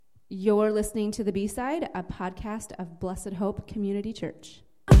You're listening to The B-Side, a podcast of Blessed Hope Community Church.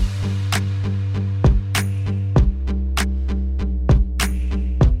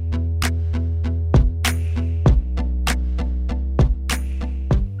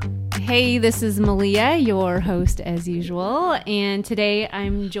 Hey, this is Malia, your host as usual, and today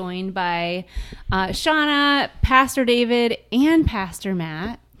I'm joined by Shauna, Pastor David, and Pastor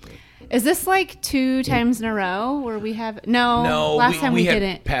Matt. Is this like 2 times in a row where we have... No, last time we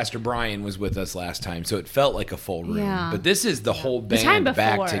didn't. Pastor Brian was with us last time, so it felt like a full room. Yeah. But this is the whole band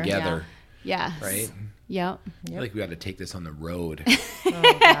back together. Yeah. Yes. Right? Yep. I feel like we got to take this on the road.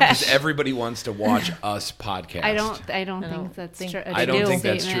 Because everybody wants to watch us podcast. I don't think that's true. I don't think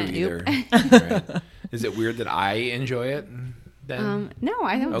that's true either. Right. Is it weird that I enjoy it? Then? No,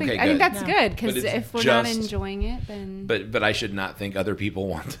 I don't think. Good. I think that's good, because if we're not enjoying it, then. But I should not think other people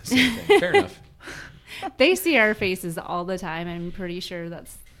want the same thing. Fair enough. They see our faces all the time. I'm pretty sure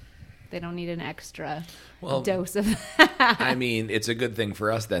they don't need an extra dose of that. I mean, it's a good thing for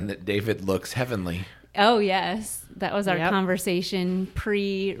us then that David looks heavenly. Oh yes, that was our conversation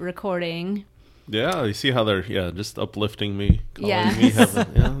pre-recording. Yeah, you see how they're just uplifting me, calling Yes. me heaven.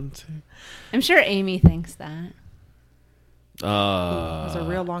 Yeah, I'm sure Amy thinks that. There's a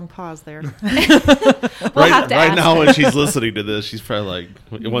real long pause there. Right now, when she's listening to this, she's probably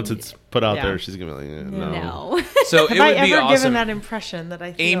like, once it's put out there, she's gonna be like, no. So Have it would I be ever awesome. given that impression that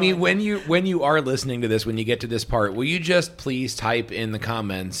I feel? Amy, when you are listening to this, when you get to this part, will you just please type in the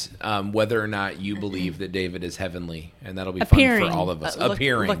comments whether or not you believe that David is heavenly, and that'll be fun for all of us.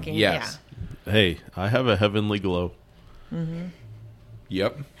 Looking, yes. Yeah. Hey, I have a heavenly glow. Mm-hmm.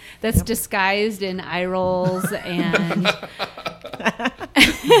 Yep. That's disguised in eye rolls and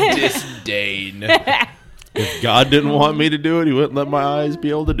disdain. If God didn't want me to do it, He wouldn't let my eyes be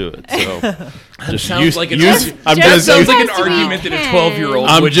able to do it. So, just sounds like an argument that a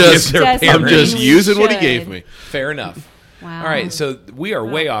 12-year-old would give their parents. I'm just using what He gave me. Fair enough. Wow. All right, so we are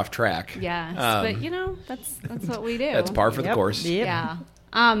way off track. Yes, but that's what we do. That's par for the course. Yep. Yeah.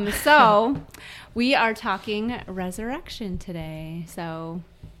 So we are talking resurrection today. So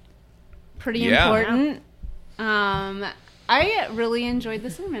pretty important. I really enjoyed the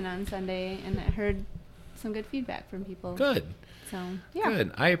sermon on Sunday, and I heard some good feedback from people. Good. So yeah.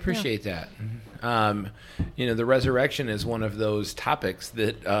 Good. I appreciate that. The resurrection is one of those topics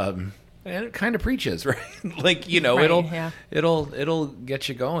that and it kind of preaches, right? It'll get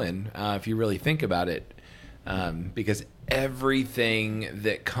you going if you really think about it, because everything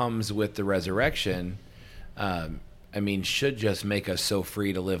that comes with the resurrection, should just make us so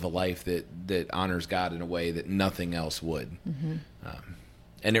free to live a life that honors God in a way that nothing else would. Mm-hmm.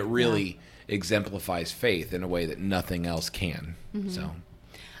 And it really exemplifies faith in a way that nothing else can. Mm-hmm. So,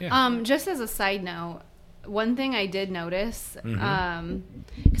 just as a side note, one thing I did notice,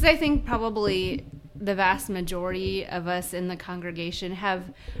 because I think probably the vast majority of us in the congregation have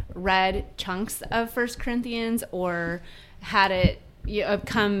read chunks of 1 Corinthians or had it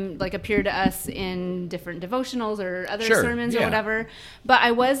appear to us in different devotionals or other sermons or whatever. But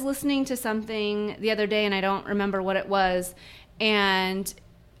I was listening to something the other day, and I don't remember what it was, and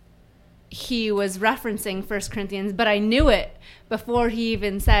he was referencing 1 Corinthians, but I knew it before he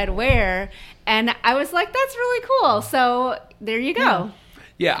even said where, and I was like, that's really cool. So there you go.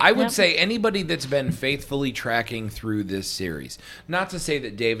 Yeah, I would say anybody that's been faithfully tracking through this series, not to say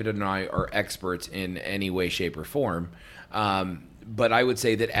that David and I are experts in any way, shape, or form, but I would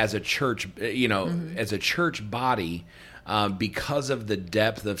say that as a church, as a church body, because of the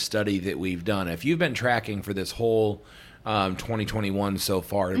depth of study that we've done, if you've been tracking for this whole 2021 so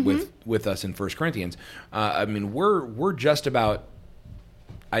far with us in 1 Corinthians, we're just about,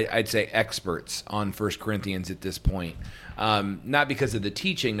 I'd say, experts on 1 Corinthians at this point. Not because of the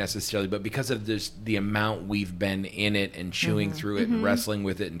teaching necessarily, but because of the amount we've been in it and chewing through it and wrestling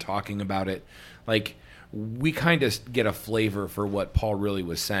with it and talking about it. Like, we kind of get a flavor for what Paul really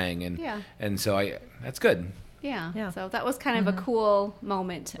was saying, and so that's good. Yeah. So that was kind of a cool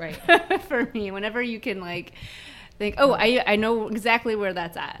moment, right, for me. Whenever you can think, I know exactly where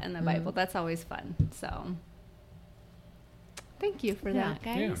that's at in the Bible. That's always fun. So thank you for that,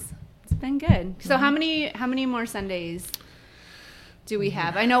 guys. Yeah. It's been good. So how many more Sundays do we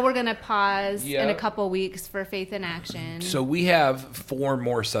have? I know we're going to pause in a couple weeks for Faith in Action. So we have 4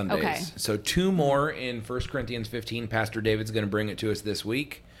 more Sundays. Okay. So 2 more in 1 Corinthians 15. Pastor David's going to bring it to us this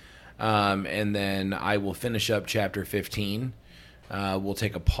week. And then I will finish up chapter 15. We'll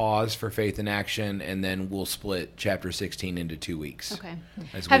take a pause for Faith in Action, and then we'll split chapter 16 into 2 weeks. Okay.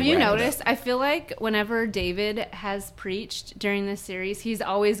 Have you noticed, I feel like whenever David has preached during this series, he's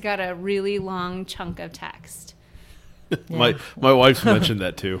always got a really long chunk of text. My wife's mentioned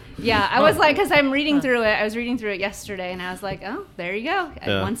that too. Yeah, I was like, because I'm reading through it. I was reading through it yesterday, and I was like, oh, there you go.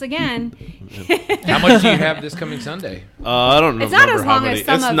 Yeah. Once again. How much do you have this coming Sunday? I don't know. It's not as long as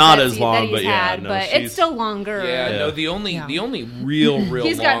some it's of not that as long, that he's but yeah, had, no, but it's still longer. Yeah, no. The only real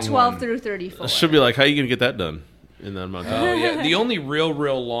He's long got 12 one, through 34. Should be like, how are you going to get that done in that amount of time? Oh yeah, the only real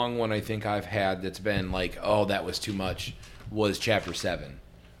long one I think I've had that's been like, oh, that was too much, was chapter 7.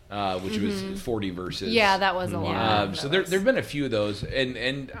 Which was 40 verses. Yeah, that was a lot. So there've been a few of those,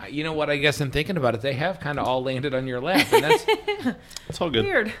 and you know what? I guess I'm thinking about it. They have kind of all landed on your lap, and that's it's all good.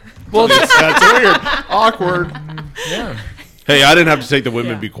 Weird. Well, that's weird, awkward. yeah. Hey, I didn't have to take the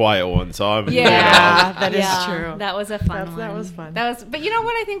women be quiet one, so I'm Yeah, that is true. That was a fun one. That was fun. But you know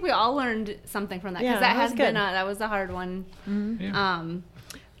what? I think we all learned something from that because Yeah, that has that was been good. that was a hard one. Mm-hmm. Yeah.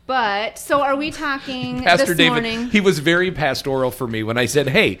 But so are we talking Pastor this David, morning? he was very pastoral for me when I said,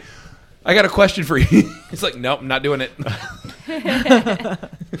 "Hey, I got a question for you." He's like, "Nope, not doing it."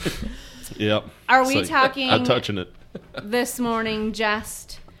 Yep. Are we It's like, talking I'm touching it. this morning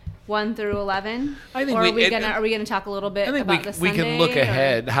just 1 through 11? I think or we- are we gonna talk a little bit I think about the we Sunday? can look or-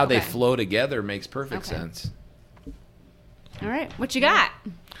 ahead. How they Okay. flow together makes perfect Okay. sense. All right, what you got?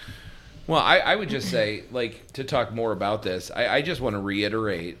 Well, I would just say, like, to talk more about this, I just want to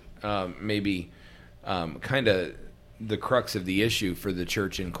reiterate maybe kind of the crux of the issue for the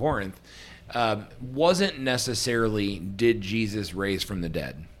church in Corinth. Wasn't necessarily did Jesus raise from the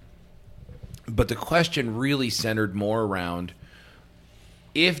dead, but the question really centered more around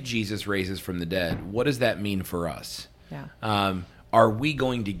if Jesus raises from the dead, what does that mean for us? Yeah. Are we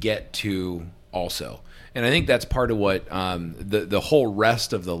going to get to also? And I think that's part of what the whole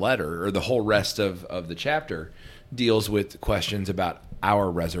rest of the letter or the whole rest of the chapter deals with questions about our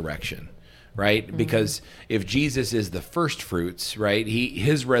resurrection, right? Mm-hmm. Because if Jesus is the first fruits, right,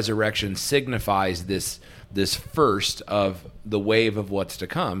 his resurrection signifies this first of the wave of what's to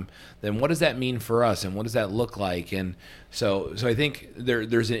come, then what does that mean for us and what does that look like? And so I think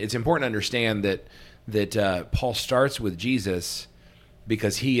it's important to understand that Paul starts with Jesus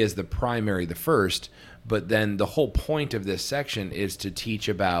because he is the primary, the first, but then the whole point of this section is to teach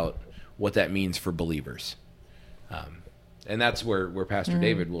about what that means for believers. And that's where Pastor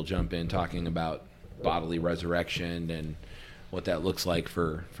David will jump in talking about bodily resurrection and what that looks like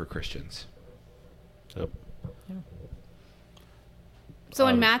for Christians. Yep. So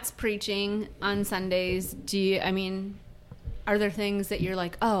when Matt's preaching on Sundays, are there things that you're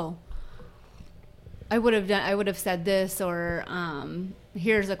like, oh, I would have said this, or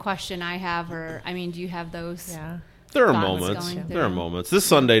here's a question I have, or do you have those? Yeah. There are thoughts moments. going There are through? moments. This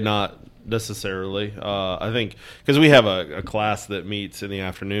Sunday, not necessarily. I think because we have a class that meets in the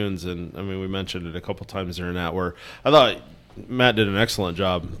afternoons, and we mentioned it a couple times during that, where I thought Matt did an excellent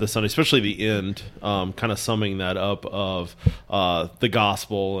job this Sunday, especially the end, kind of summing that up of the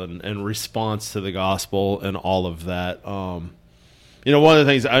gospel and response to the gospel and all of that. One of the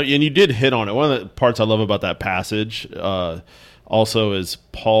things, and you did hit on it, one of the parts I love about that passage also is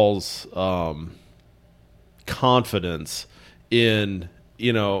Paul's confidence in,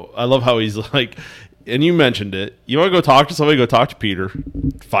 I love how he's like, and you mentioned it, you want to go talk to somebody, go talk to Peter.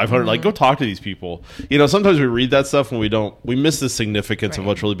 500, like, go talk to these people. Sometimes we read that stuff and we miss the significance of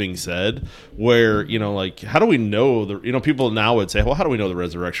what's really being said, where, like, how do we know people now would say, well, how do we know the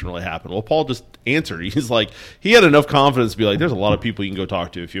resurrection really happened? Well, Paul just answered. He's like, he had enough confidence to be like, there's a lot of people you can go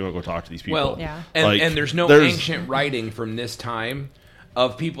talk to if you want to go talk to these people. Well, Yeah. and there's no ancient writing from this time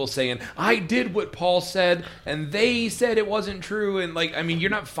of people saying, I did what Paul said, and they said it wasn't true, and you're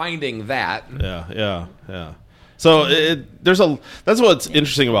not finding that. Yeah. So that's what's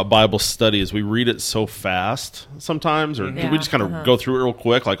interesting about Bible study is we read it so fast sometimes, or we just kind of go through it real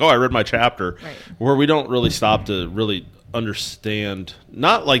quick, like, oh, I read my chapter, where we don't really stop to really understand,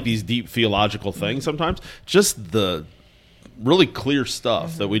 not like these deep theological things sometimes, just the really clear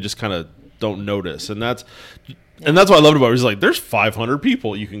stuff that we just kind of don't notice, and that's what I loved about it. He's like, there's 500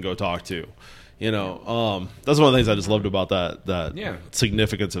 people you can go talk to. That's one of the things I just loved about that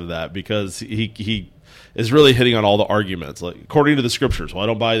significance of that, because he is really hitting on all the arguments. Like, according to the scriptures, well, I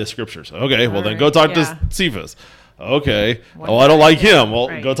don't buy the scriptures. Okay, well, then go talk to Cephas. Okay, well, I don't like him.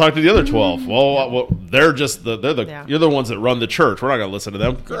 Well, go talk to the other 12. Well, they're just you're the ones that run the church. We're not going to listen to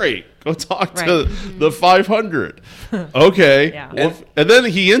them. Great, go talk to the 500. Okay, and then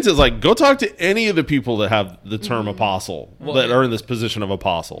he ends it like, go talk to any of the people that have the term apostle, that are in this position of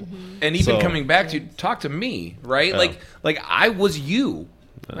apostle. And even coming back to talk to me, right? Like I was you.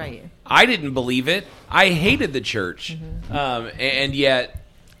 Right. I didn't believe it. I hated the church, and yet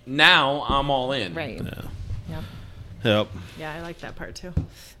now I'm all in. Right. Yep. Yeah, I like that part too.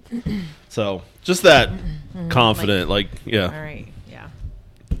 So just that confident, like, yeah. All right. Yeah.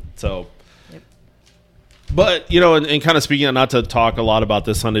 So, Yep. but, and kind of speaking, not to talk a lot about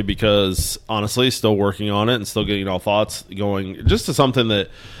this Sunday because honestly, still working on it and still getting all thoughts going, just to something that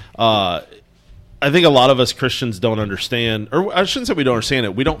I think a lot of us Christians don't understand, or I shouldn't say we don't understand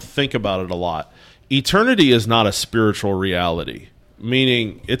it. We don't think about it a lot. Eternity is not a spiritual reality,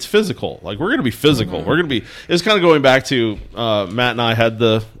 meaning it's physical. Like, we're going to be physical. We're going to be, it's kind of going back to Matt and I had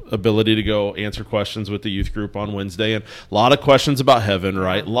the ability to go answer questions with the youth group on Wednesday, and a lot of questions about heaven,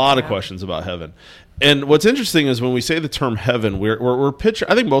 right? A lot of questions about heaven. And what's interesting is when we say the term heaven, we're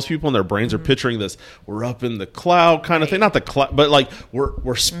picturing, I think most people in their brains are picturing this, we're up in the cloud kind of thing, not the cloud, but like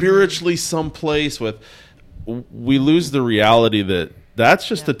we're spiritually someplace we lose the reality that that's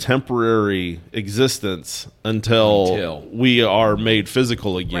just a temporary existence until we are made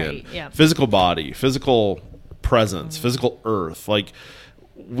physical again. Right, yeah. Physical body, physical presence, physical earth. Like,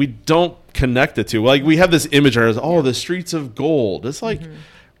 we don't connect it to. Like, we have this image as, the streets of gold. It's like,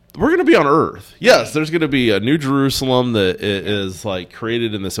 we're going to be on earth. Yes, there's going to be a New Jerusalem that is like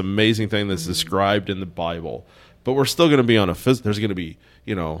created in this amazing thing that's described in the Bible. But we're still going to be on there's going to be,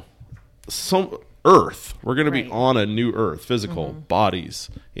 some earth. We're going to be on a new earth, physical bodies,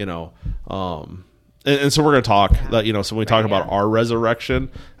 and so we're going to talk that, so when we talk about our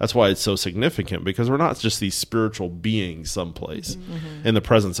resurrection, that's why it's so significant, because we're not just these spiritual beings someplace in the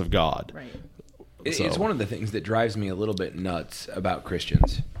presence of God. Right. It's one of the things that drives me a little bit nuts about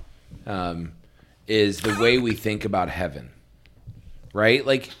Christians, is the way we think about heaven, right?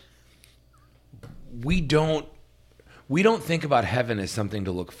 Like, we don't think about heaven as something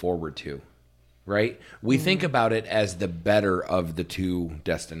to look forward to, right? We think about it as the better of the two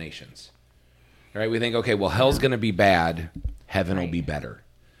destinations, right? We think, okay, well, hell's going to be bad, heaven will be better.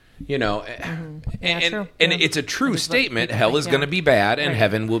 And it's a true statement. Hell is going to be bad and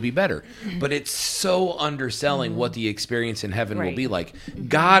heaven will be better. But it's so underselling what the experience in heaven will be like.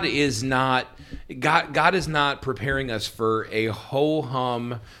 God is not preparing us for a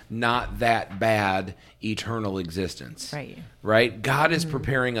ho-hum, not that bad eternal existence. Right? God is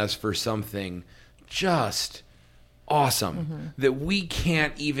preparing us for something just awesome that we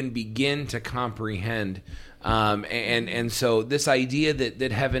can't even begin to comprehend. And so this idea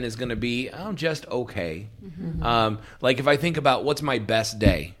that heaven is going to be just okay. Like, if I think about what's my best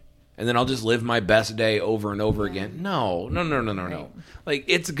day, and then I'll just live my best day over and over again. No. Like,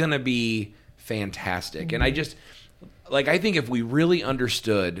 it's going to be fantastic. And I think if we really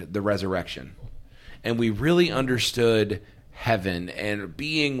understood the resurrection, and we really understood heaven and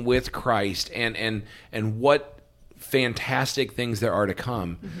being with Christ and what fantastic things there are to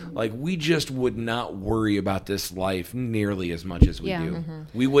come, like, we just would not worry about this life nearly as much as we do.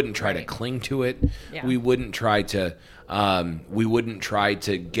 We wouldn't try to cling to it. We wouldn't try to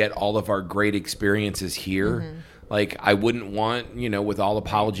get all of our great experiences here. Like, I wouldn't want, with all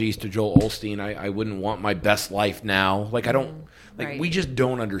apologies to Joel Osteen, I wouldn't want my best life now. Like, I don't, like, we just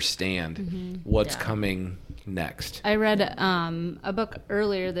don't understand what's coming next. I read a book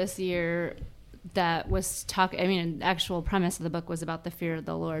earlier this year that was the actual premise of the book was about the fear of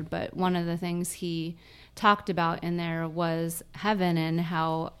the Lord, but one of the things he talked about in there was heaven and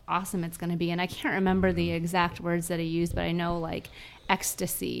how awesome it's going to be. And I can't remember the exact words that he used, but I know, like,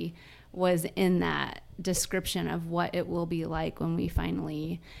 ecstasy was in that description of what it will be like when we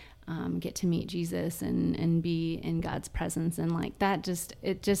finally get to meet Jesus and be in God's presence. And, like,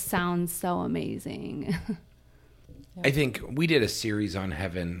 it just sounds so amazing. I think we did a series on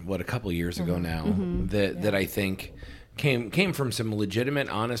heaven, a couple of years ago now, that I think came from some legitimate,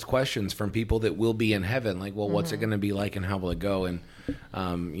 honest questions from people that will be in heaven. Like, well, what's it going to be like and how will it go? And,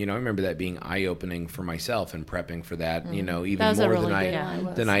 I remember that being eye-opening for myself and prepping for that, even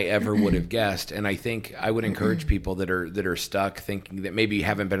more than I ever would have guessed. And I think I would encourage people that are stuck thinking that maybe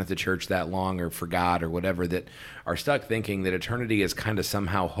haven't been at the church that long or forgot or whatever, that are stuck thinking that eternity is kind of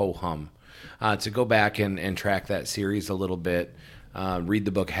somehow ho-hum. To go back and track that series a little bit, read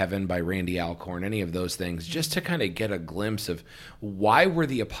the book Heaven by Randy Alcorn, any of those things, just to kind of get a glimpse of why were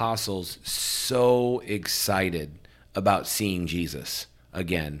the apostles so excited about seeing Jesus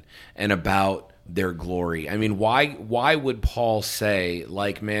again and about their glory. I mean, why would Paul say,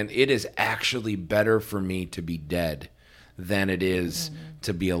 like, man, it is actually better for me to be dead than it is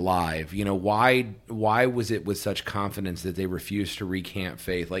to be alive? Why was it with such confidence that they refused to recant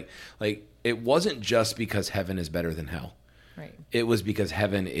faith? Like it wasn't just because heaven is better than hell. Right. It was because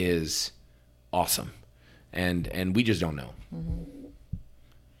heaven is awesome. And we just don't know.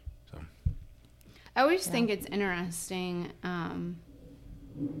 So I always think it's interesting,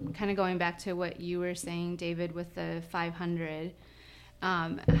 kind of going back to what you were saying, David, with the 500.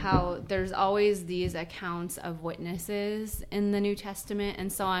 how there's always these accounts of witnesses in the New Testament,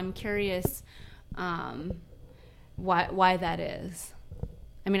 and so I'm curious why that is.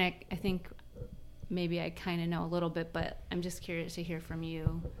 I mean, I think maybe I kind of know a little bit, but I'm just curious to hear from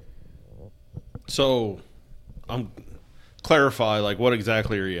you. So, clarify, like, what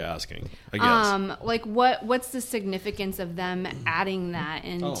exactly are you asking? I guess. Like, what's the significance of them adding that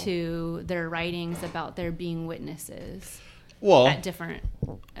into their writings about there being witnesses at different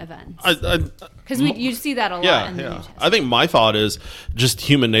events? Because you see that a lot in the New Testament. I think my thought is just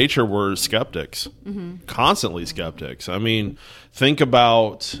human nature. We're skeptics, constantly skeptics. I mean, think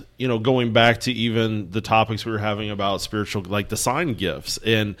about, going back to even the topics we were having about spiritual, like the sign gifts,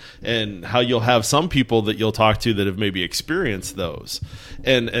 and how you'll have some people that you'll talk to that have maybe experienced those,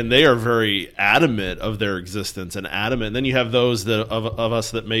 and they are very adamant of their existence and adamant. And then you have those that of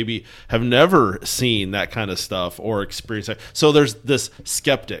us that maybe have never seen that kind of stuff or experienced that. So there's this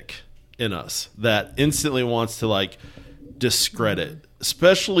skeptic in us that instantly wants to like discredit,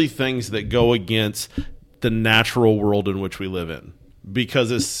 especially things that go against the natural world in which we live in.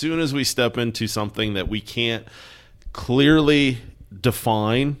 Because as soon as we step into something that we can't clearly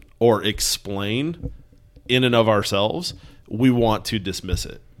define or explain in and of ourselves, we want to dismiss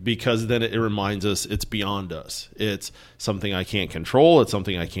it, because then it reminds us it's beyond us. It's something I can't control. It's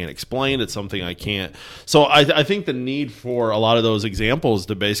something I can't explain. It's something I can't. So I think the need for a lot of those examples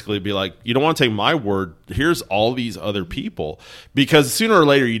to basically be like, you don't want to take my word. Here's all these other people. Because sooner or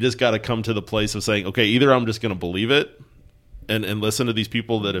later, you just got to come to the place of saying, okay, either I'm just going to believe it and listen to these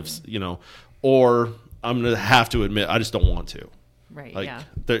people that have, or I'm going to have to admit I just don't want to. Right. Like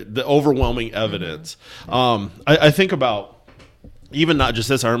the overwhelming evidence. I think about, even not just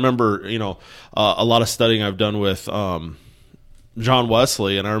this, I remember, a lot of studying I've done with John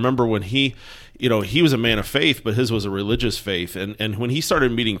Wesley, and I remember when he was a man of faith, but his was a religious faith, and when he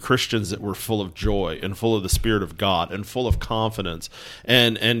started meeting Christians that were full of joy and full of the Spirit of God and full of confidence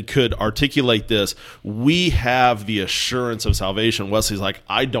and could articulate this, we have the assurance of salvation. Wesley's like,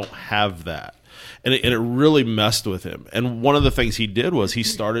 I don't have that. And it really messed with him. And one of the things he did was he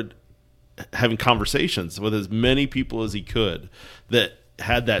started having conversations with as many people as he could that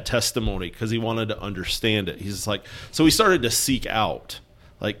had that testimony, because he wanted to understand it. He's just like, so he started to seek out,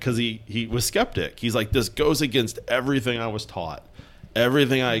 like, because he was skeptic. He's like, this goes against everything I was taught,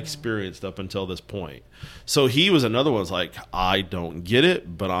 everything I experienced up until this point. So he was another one. Was like, I don't get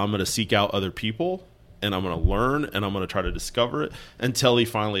it, but I'm going to seek out other people, and I'm going to learn, and I'm going to try to discover it, until he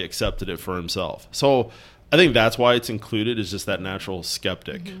finally accepted it for himself. So I think that's why it's included, is just that natural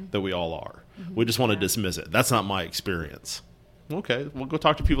skeptic that we all are. We just want to dismiss it. That's not my experience. Okay, well, go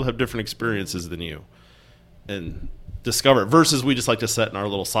talk to people who have different experiences than you and discover it, versus we just like to sit in our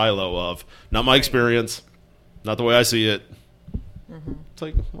little silo of, not my experience, not the way I see it. It's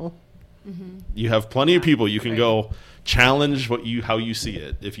like, well, you have plenty of people you can go challenge how you see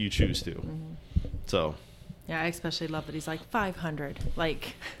it if you choose to. So yeah, I especially love that he's like 500,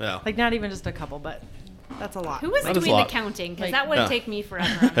 like Yeah. like not even just a couple, but that's a lot. Who was That is doing a the lot. counting? Because Like- that would Yeah. take me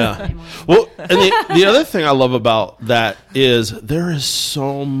forever. Well, and the other thing I love about that is there is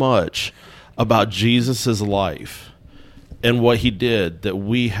so much about Jesus's life and what he did that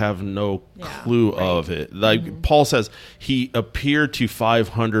we have no clue of it. Like Paul says, he appeared to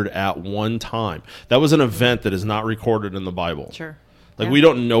 500 at one time. That was an event that is not recorded in the Bible. Sure. Like, we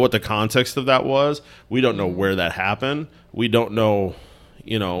don't know what the context of that was. We don't know where that happened. We don't know,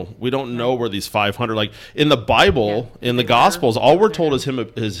 we don't know where these 500, like in the Bible, in the Gospels, all we're told is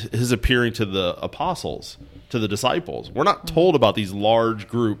his appearing to the apostles, to the disciples. We're not told about these large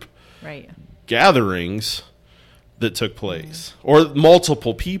group gatherings that took place, or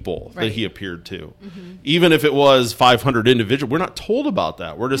multiple people that he appeared to. Even if it was 500 individuals, we're not told about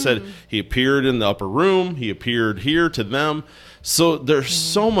that. We're just said he appeared in the upper room, he appeared here to them. So there's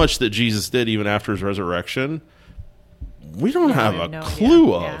so much that Jesus did even after his resurrection we don't have a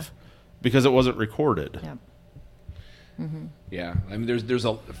clue of, because it wasn't recorded. Yeah, I mean, there's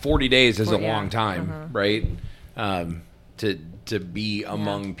 40 days is a long time, right? To be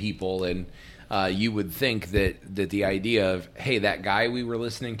among people, and you would think that the idea of, hey, that guy we were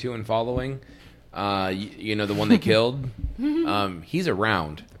listening to and following, the one they killed, he's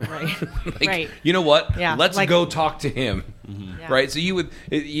around, right? You know what? Yeah. Let's go talk to him, right? So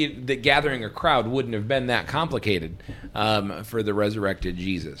the gathering a crowd wouldn't have been that complicated for the resurrected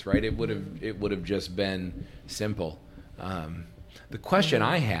Jesus, right? It would have just been simple. The question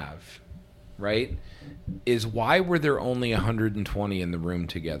I have, right, is why were there only 120 in the room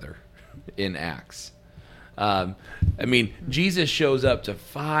together in Acts? I mean, Jesus shows up to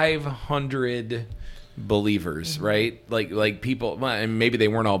 500 believers, right? Like people, well, and maybe they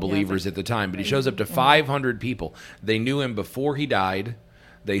weren't all believers at the time, but he shows up to 500 people. They knew him before he died.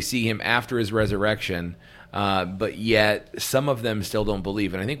 They see him after his resurrection, but yet some of them still don't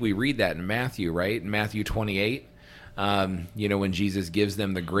believe. And I think we read that in Matthew, right? In Matthew 28, when Jesus gives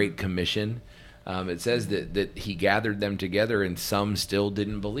them the Great Commission, it says that he gathered them together and some still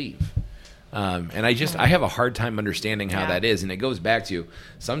didn't believe. And I have a hard time understanding how that is. And it goes back to,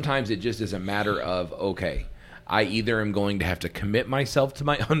 sometimes it just is a matter of, okay, I either am going to have to commit myself to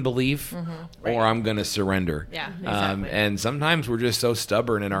my unbelief or I'm going to surrender. Yeah, exactly. And sometimes we're just so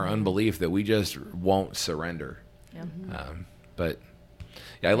stubborn in our unbelief that we just won't surrender. Yeah. But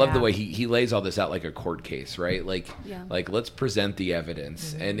I love the way he lays all this out like a court case, right? Like let's present the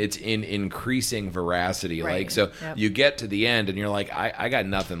evidence, and it's in increasing veracity. Right. Like, so you get to the end and you're like, I got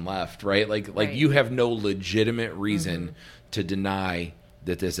nothing left, right? Like you have no legitimate reason to deny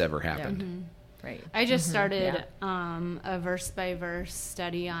that this ever happened. Right. I just started a verse-by-verse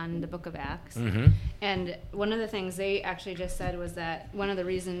study on the book of Acts. And one of the things they actually just said was that one of the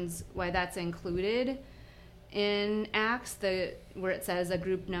reasons why that's included in Acts, where it says a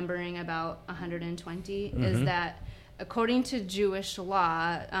group numbering about 120, is that according to Jewish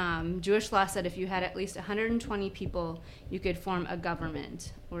law said if you had at least 120 people, you could form a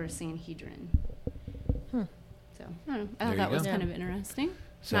government or a Sanhedrin. So I don't know. I thought that was kind of interesting.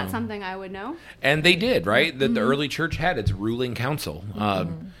 So, not something I would know. And they did, right? The early church had its ruling council.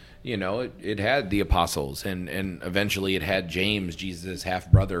 It had the apostles, and eventually it had James, Jesus'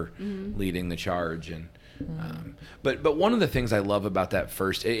 half-brother, leading the charge. And but one of the things I love about that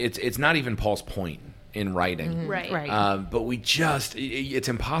first, it's not even Paul's point in writing. Right. But it's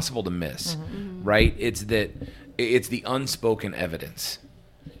impossible to miss, right? It's the unspoken evidence.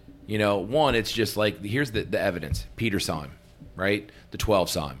 One, it's just like, here's the evidence. Peter saw him. Right? The 12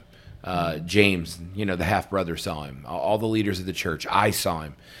 saw him. James, the half-brother saw him. All the leaders of the church, I saw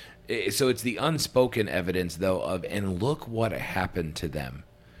him. So it's the unspoken evidence, though, and look what happened to them.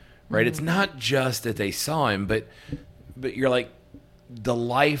 Right? It's not just that they saw him, but you're like, the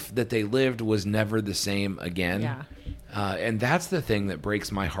life that they lived was never the same again. Yeah. And that's the thing that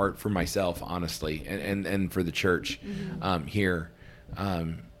breaks my heart for myself, honestly, and for the church here.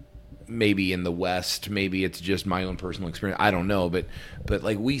 Maybe in the West, maybe it's just my own personal experience. I don't know, but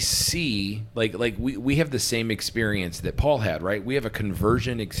like we see, like we have the same experience that Paul had, right? We have a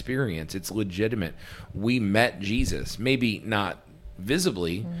conversion experience. It's legitimate. We met Jesus, maybe not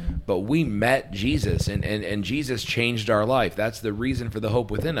visibly, but we met Jesus, and Jesus changed our life. That's the reason for the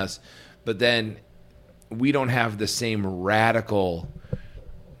hope within us. But then we don't have the same radical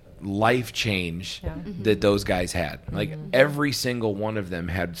life change that those guys had. Like every single one of them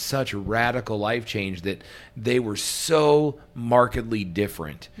had such radical life change that they were so markedly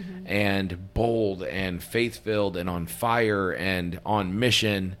different and bold and faith-filled and on fire and on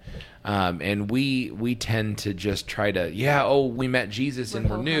mission. And we tend to just try to, we met Jesus and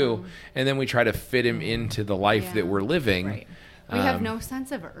we're new, and then we try to fit him into the life that we're living. Right. We have no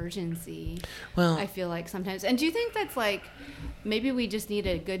sense of urgency, I feel like sometimes. And do you think that's like, maybe we just need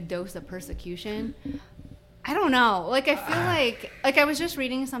a good dose of persecution? I don't know. Like, I feel like I was just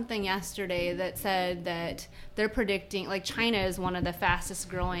reading something yesterday that said that they're predicting, like, China is one of the fastest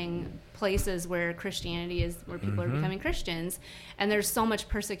growing places where Christianity is, where people are becoming Christians. And there's so much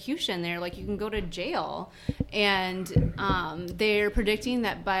persecution there. Like, you can go to jail. And they're predicting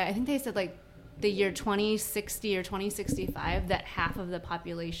that by, I think they said, like, the year 2060 or 2065, that half of the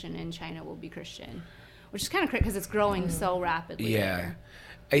population in China will be Christian, which is kind of crazy because it's growing so rapidly. Yeah,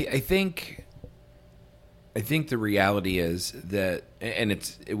 I think the reality is that,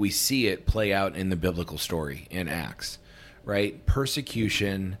 and we see it play out in the biblical story in Acts, right?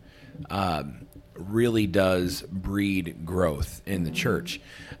 Persecution really does breed growth in the church,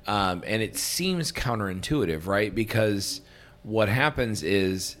 and it seems counterintuitive, right? Because what happens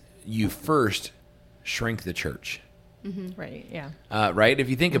is, you first shrink the church. Right, yeah. Right? If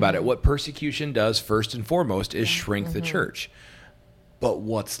you think about it, what persecution does first and foremost is shrink the church. But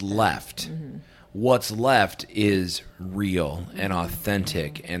what's left? What's left is real and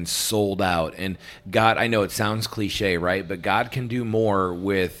authentic and sold out. And God, I know it sounds cliche, right? But God can do more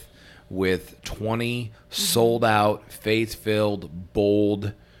with 20 sold out, faith-filled,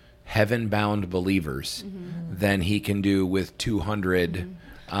 bold, heaven-bound believers than he can do with 200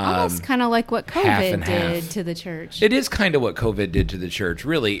 almost kind of like what COVID did to the church. It is kind of what COVID did to the church,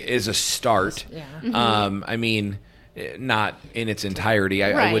 really, is a start. Yeah. I mean, not in its entirety.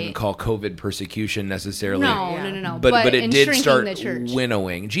 I wouldn't call COVID persecution necessarily. No. But it did start the church.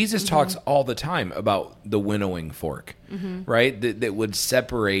 winnowing. Jesus talks all the time about the winnowing fork, right? That would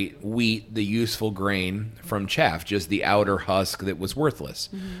separate wheat, the useful grain, from chaff, just the outer husk that was worthless.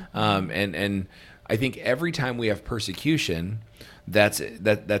 And I think every time we have persecution, that's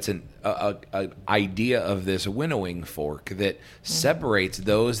an idea of this winnowing fork that separates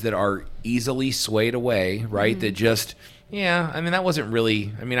those that are easily swayed away, right? That just, that wasn't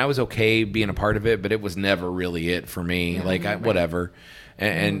really, I was okay being a part of it, but it was never really it for me. Whatever.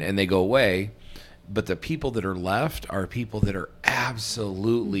 And they go away. But the people that are left are people that are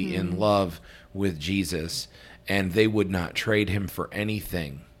absolutely in love with Jesus, and they would not trade him for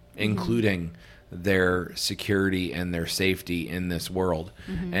anything, including their security and their safety in this world.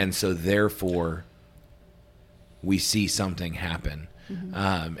 And so therefore we see something happen.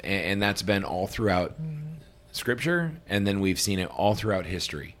 And that's been all throughout Scripture, and then we've seen it all throughout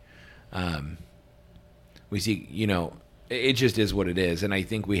history. We see, it just is what it is. And I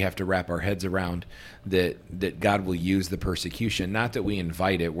think we have to wrap our heads around that God will use the persecution. Not that we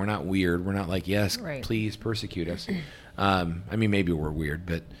invite it. We're not weird. We're not like, yes, please persecute us. Maybe we're weird,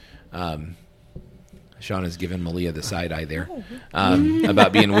 but Sean has given Malia the side eye there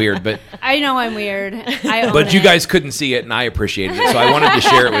about being weird, but I know I'm weird. But you guys couldn't see it, and I appreciated it, so I wanted to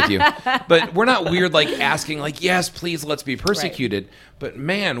share it with you. But we're not weird, like asking, like, yes, please, let's be persecuted. Right. But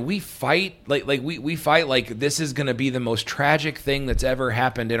man, we fight we fight like this is going to be the most tragic thing that's ever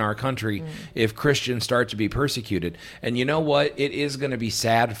happened in our country if Christians start to be persecuted. And you know what? It is going to be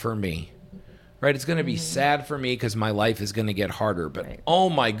sad for me. Right, it's going to be sad for me because my life is going to get harder. But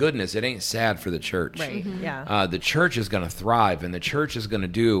oh my goodness, it ain't sad for the church. Right. The church is going to thrive, and the church is going to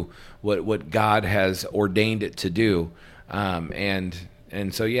do what God has ordained it to do. And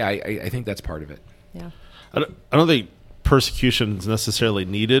so I think that's part of it. Yeah, I don't think persecution is necessarily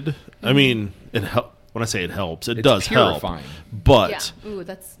needed. I mean, it when I say it helps, it does purifying. Help. But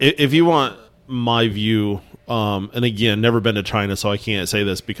if you want my view. And again, never been to China, so I can't say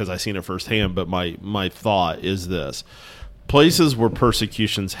this because I've seen it firsthand, but my thought is this. Places where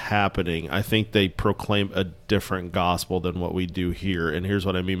persecution's happening, I think they proclaim a different gospel than what we do here. And here's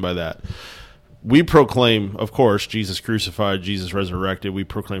what I mean by that. We proclaim, of course, Jesus crucified, Jesus resurrected. We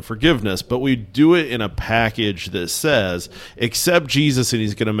proclaim forgiveness, but we do it in a package that says, accept Jesus and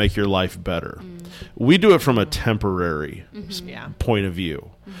he's going to make your life better. We do it from a temporary point of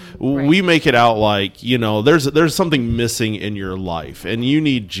view. We make it out like, there's something missing in your life and you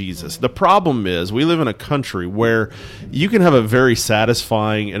need Jesus. The problem is we live in a country where you can have a very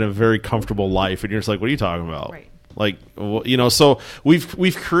satisfying and a very comfortable life, and you're just like, what are you talking about? Right. Like, so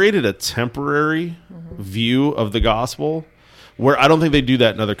we've created a temporary view of the gospel where I don't think they do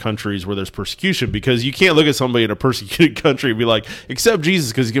that in other countries where there's persecution, because you can't look at somebody in a persecuted country and be like, accept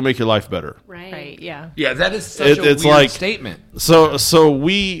Jesus because he's going to make your life better. Right. Yeah, that is such a weird statement. So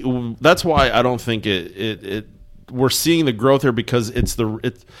that's why I don't think we're seeing the growth here, because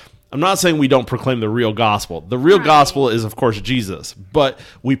I'm not saying we don't proclaim the real gospel. The real gospel is, of course, Jesus, but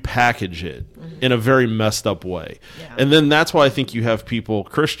we package it in a very messed up way. Yeah. And then that's why I think you have people,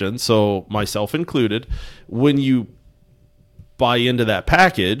 Christians, so myself included, when you buy into that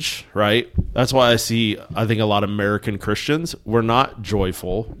package, right? That's why I think a lot of American Christians, we're not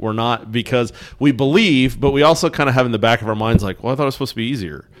joyful. We're not, because we believe, but we also kind of have in the back of our minds like, well, I thought it was supposed to be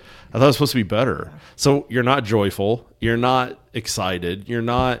easier. I thought it was supposed to be better. So you're not joyful. You're not excited. You're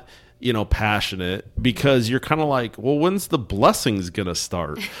not, passionate, because you're kind of like, well, when's the blessings going to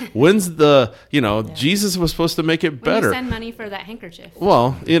start? When's the, Jesus was supposed to make it better. When you send money for that handkerchief.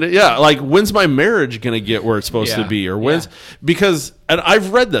 Well, like when's my marriage going to get where it's supposed to be? Or because, and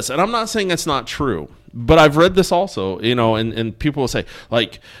I've read this, and I'm not saying it's not true, but I've read this also, and people will say,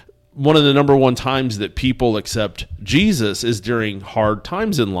 like, one of the number one times that people accept Jesus is during hard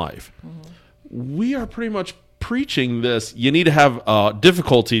times in life. We are pretty much preaching this. You need to have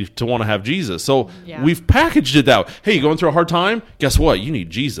difficulty to want to have Jesus. So we've packaged it that way. Hey, you going through a hard time? Guess what? You need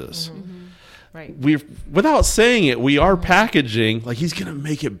Jesus. Right. Without saying it, we are packaging like he's going to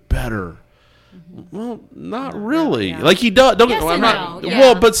make it better. Well, not really. Like he does. Don't get me wrong.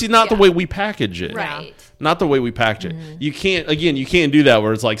 Well, but see, not the way we package it. Right. Not the way we package it. You can't do that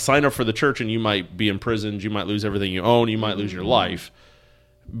where it's like, sign up for the church and you might be imprisoned, you might lose everything you own, you might lose your life,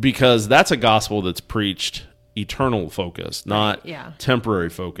 because that's a gospel that's preached eternal focused, not temporary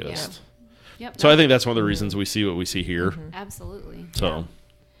focused. Yep. So I think that's one of the reasons we see what we see here. Absolutely. So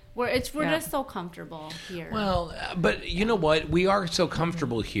we're just so comfortable here. Well, but you know what? We are so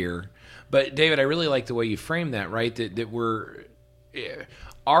comfortable here. But David, I really like the way you frame that, right? That we're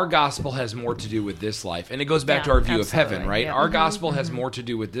our gospel has more to do with this life. And it goes back to our view of heaven, right? Yeah. Our gospel has more to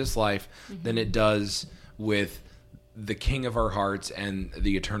do with this life than it does with the King of our hearts and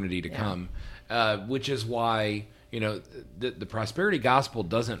the eternity to come, which is why, the prosperity gospel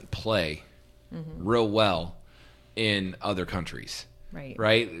doesn't play real well in other countries.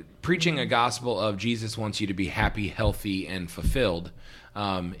 Right? Preaching a gospel of Jesus wants you to be happy, healthy, and fulfilled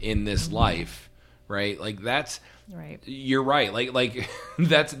in this life, right? Like that's Right. You're right. Like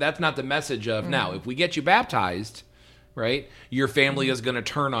that's not the message of now. If we get you baptized, right, your family is going to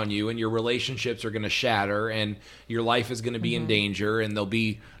turn on you, and your relationships are going to shatter, and your life is going to be in danger, and there'll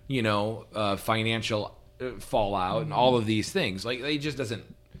be financial fallout and all of these things. Like it just doesn't.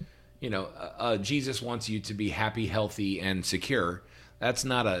 Jesus wants you to be happy, healthy, and secure. That's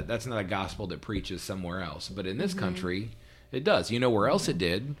not a gospel that preaches somewhere else. But in this country, it does. You know where else it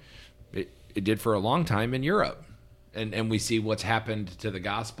did? It did for a long time in Europe. And we see what's happened to the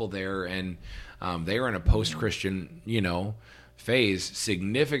gospel there, and they are in a post-Christian, phase,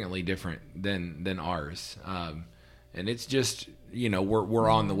 significantly different than ours. And it's just, we're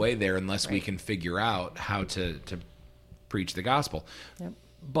on the way there unless we can figure out how to preach the gospel. Yep.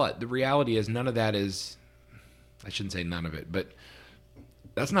 But the reality is none of that is, I shouldn't say none of it, but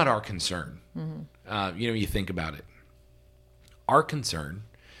that's not our concern. You think about it. Our concern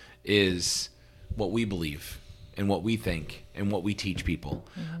is what we believe and what we think and what we teach people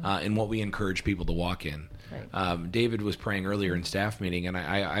and what we encourage people to walk in. Right. David was praying earlier in staff meeting, and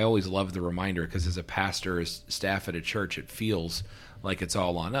I always love the reminder, because as a pastor, as staff at a church, it feels like it's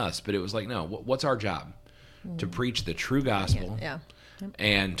all on us. But it was like, no, what's our job? To preach the true gospel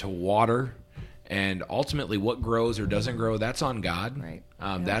and to water, and ultimately what grows or doesn't grow, that's on God. Right.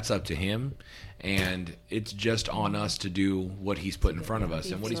 That's up to him. And it's just on us to do what he's put in front of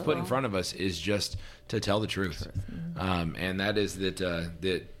us. And what he's put in front of us is just to tell the truth. And that is that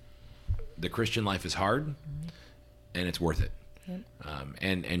the Christian life is hard, and it's worth it.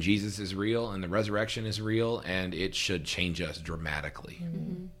 And Jesus is real, and the resurrection is real, and it should change us dramatically.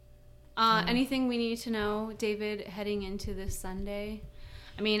 Anything we need to know, David, heading into this Sunday?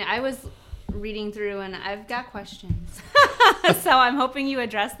 I mean, I was reading through, and I've got questions. So I'm hoping you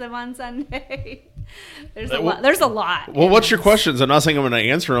address them on Sunday. There's a lot. Well, what's your questions? I'm not saying I'm going to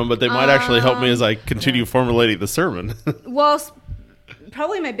answer them, but they might actually help me as I continue formulating the sermon. Well,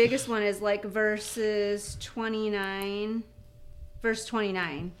 probably my biggest one is like verse 29.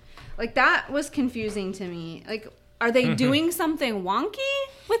 Like, that was confusing to me. Like, are they doing something wonky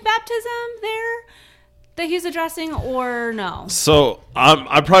with baptism there that he's addressing, or no? So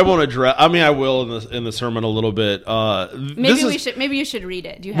I probably won't address. I mean, I will in the sermon a little bit. Maybe you should read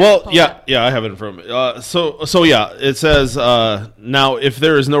it. Do you have it up? I have it in front of me. So it says, now if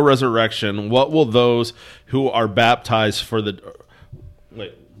there is no resurrection, what will those who are baptized for the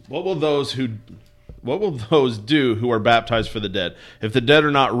what will those do who are baptized for the dead? If the dead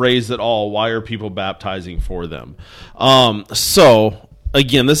are not raised at all, why are people baptizing for them? So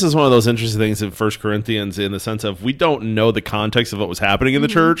again, this is one of those interesting things in 1 Corinthians, in the sense of we don't know the context of what was happening in the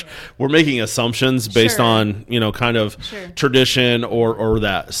church. We're making assumptions based on, kind of tradition or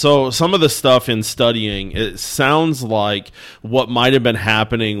that. So some of the stuff in studying, it sounds like what might have been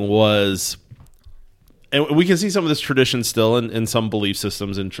happening was, and we can see some of this tradition still in some belief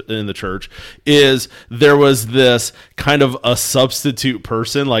systems in the church, is there was this kind of a substitute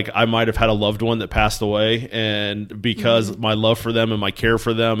person. Like, I might have had a loved one that passed away, and because my love for them and my care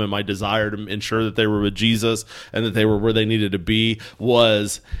for them and my desire to ensure that they were with Jesus and that they were where they needed to be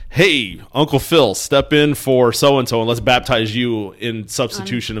was, hey, Uncle Phil, step in for so-and-so and let's baptize you in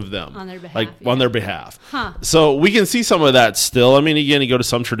substitution of them. On their behalf. Like, on their behalf. So we can see some of that still. I mean, again, you go to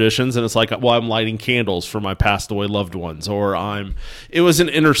some traditions and it's like, well, I'm lighting candles for my passed away loved ones, or it was an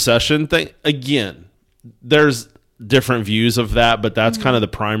intercession thing. Again, there's different views of that, but that's kind of the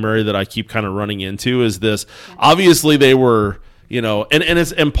primary that I keep kind of running into is this. Obviously they were,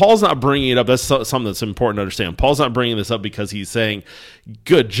 and Paul's not bringing it up. That's something that's important to understand. Paul's not bringing this up because he's saying,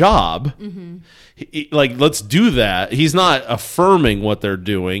 good job. Let's do that. He's not affirming what they're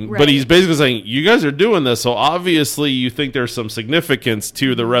doing, but he's basically saying, you guys are doing this, so obviously you think there's some significance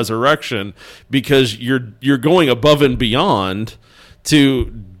to the resurrection because you're going above and beyond to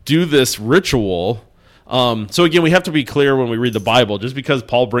do this ritual. So again, we have to be clear when we read the Bible. Just because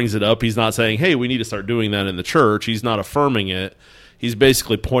Paul brings it up, he's not saying, hey, we need to start doing that in the church. He's not affirming it. He's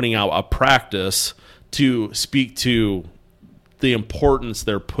basically pointing out a practice to speak to the importance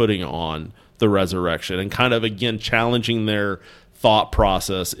they're putting on the resurrection, and kind of, again, challenging their thought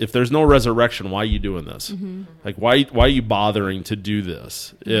process. If there's no resurrection, why are you doing this? Like, why are you bothering to do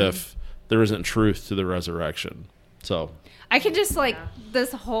this if there isn't truth to the resurrection? So I could just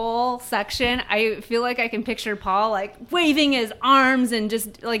this whole section. I feel like I can picture Paul waving his arms and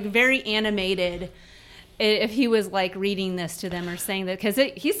just very animated. If he was reading this to them or saying that, because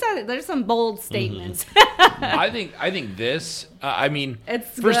he said there's some bold statements. I think this.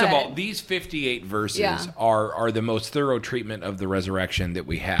 It's first good. of all, these 58 verses are the most thorough treatment of the resurrection that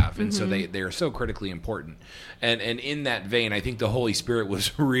we have, and so they are so critically important. And in that vein, I think the Holy Spirit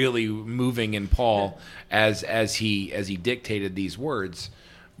was really moving in Paul as he dictated these words,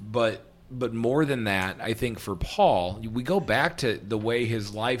 but more than that, I think for Paul, we go back to the way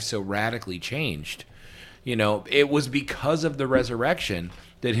his life so radically changed. It was because of the resurrection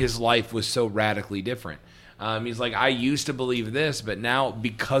that his life was so radically different. He's like, I used to believe this, but now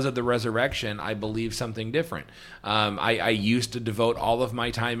because of the resurrection, I believe something different. I used to devote all of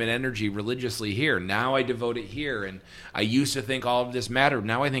my time and energy religiously here. Now I devote it here. And I used to think all of this mattered.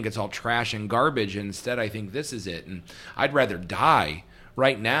 Now I think it's all trash and garbage. And instead, I think this is it. And I'd rather die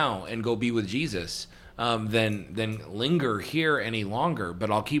right now and go be with Jesus than linger here any longer, but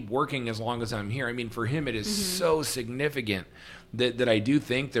I'll keep working as long as I'm here. For him, it is so significant that I do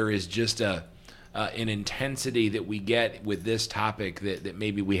think there is just an intensity that we get with this topic that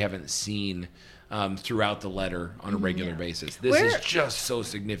maybe we haven't seen throughout the letter on a regular basis. This is just so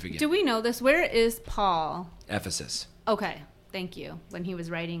significant. Do we know this? Where is Paul? Ephesus. Okay, thank you. When he was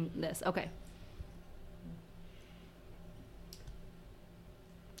writing this. Okay.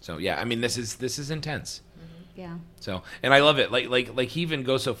 So yeah, this is intense. Yeah. So, and I love it. Like he even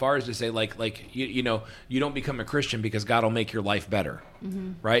goes so far as to say you don't become a Christian because God will make your life better,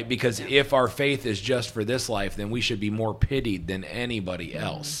 right? Because if our faith is just for this life, then we should be more pitied than anybody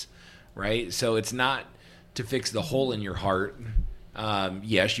else, right? So it's not to fix the hole in your heart.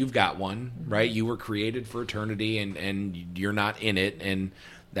 Yes, you've got one, right? You were created for eternity, and you're not in it, and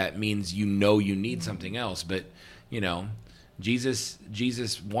that means you need something else, but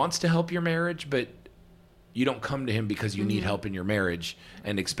Jesus wants to help your marriage, but you don't come to him because you need help in your marriage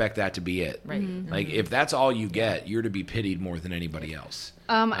and expect that to be it. Right. If that's all you get, you're to be pitied more than anybody else,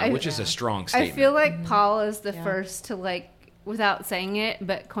 which is a strong I statement. feel like Paul is the first to without saying it,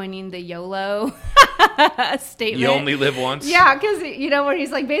 but coining the YOLO statement. You only live once. Yeah, because where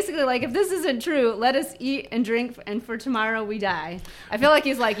he's basically if this isn't true, let us eat and drink, and for tomorrow we die. I feel like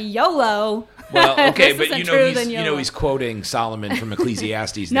he's YOLO. Well, okay, but he's quoting Solomon from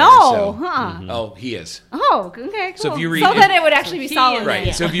Ecclesiastes. No, Oh, he is. Oh, okay, cool. So if you read, then it would actually be Solomon. Right.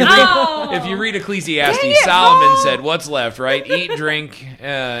 Yeah. So if you read Ecclesiastes, Solomon said, "What's left? Right? Eat, drink,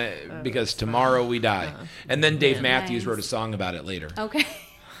 because tomorrow we die." And then Dave Matthews wrote a song about it later. Okay.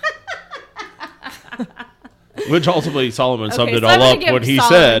 Which ultimately Solomon summed it so all I'm up gonna when give he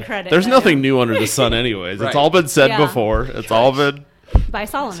Solomon said, credit, "There's I nothing know. new under the sun, anyways. Right. It's all been said Yeah. before. It's all been By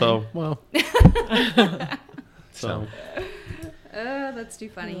Solomon. so well." So That's too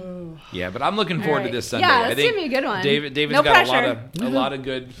funny. Yeah, but I'm looking forward to this Sunday. Yeah, I that's think gonna be a good one. David's No got pressure. a lot of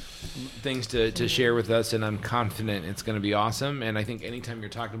good things to share with us, and I'm confident it's going to be awesome. And I think anytime you're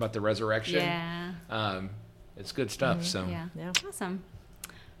talking about the resurrection, it's good stuff. So Yeah. Yeah. Awesome.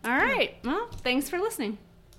 All right. Well, thanks for listening.